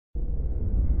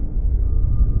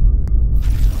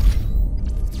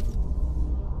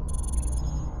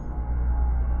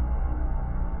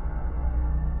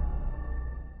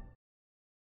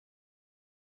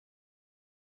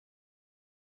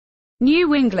New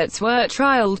winglets were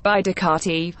trialed by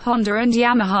Ducati, Honda and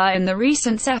Yamaha in the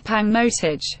recent Sepang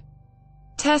MotoGP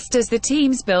test as the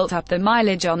teams built up the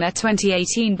mileage on their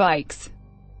 2018 bikes.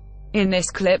 In this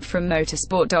clip from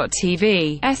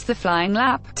motorsport.tv's The Flying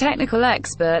Lap, technical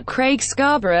expert Craig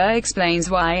Scarborough explains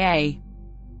why a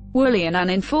woolly and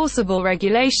unenforceable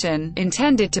regulation,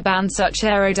 intended to ban such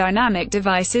aerodynamic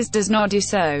devices, does not do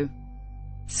so.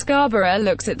 Scarborough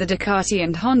looks at the Ducati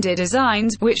and Honda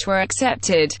designs, which were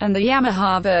accepted, and the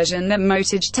Yamaha version that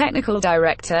MotoGP technical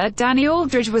director Danny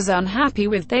Aldridge was unhappy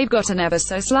with. They've got an ever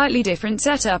so slightly different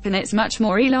setup and it's much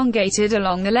more elongated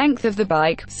along the length of the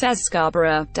bike, says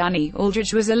Scarborough. Danny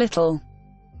Aldridge was a little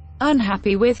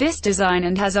unhappy with this design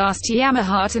and has asked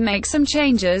Yamaha to make some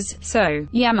changes, so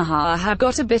Yamaha have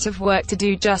got a bit of work to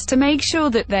do just to make sure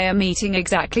that they are meeting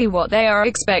exactly what they are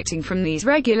expecting from these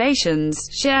regulations.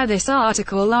 Share this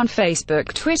article on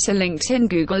Facebook, Twitter, LinkedIn,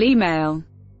 Google, email.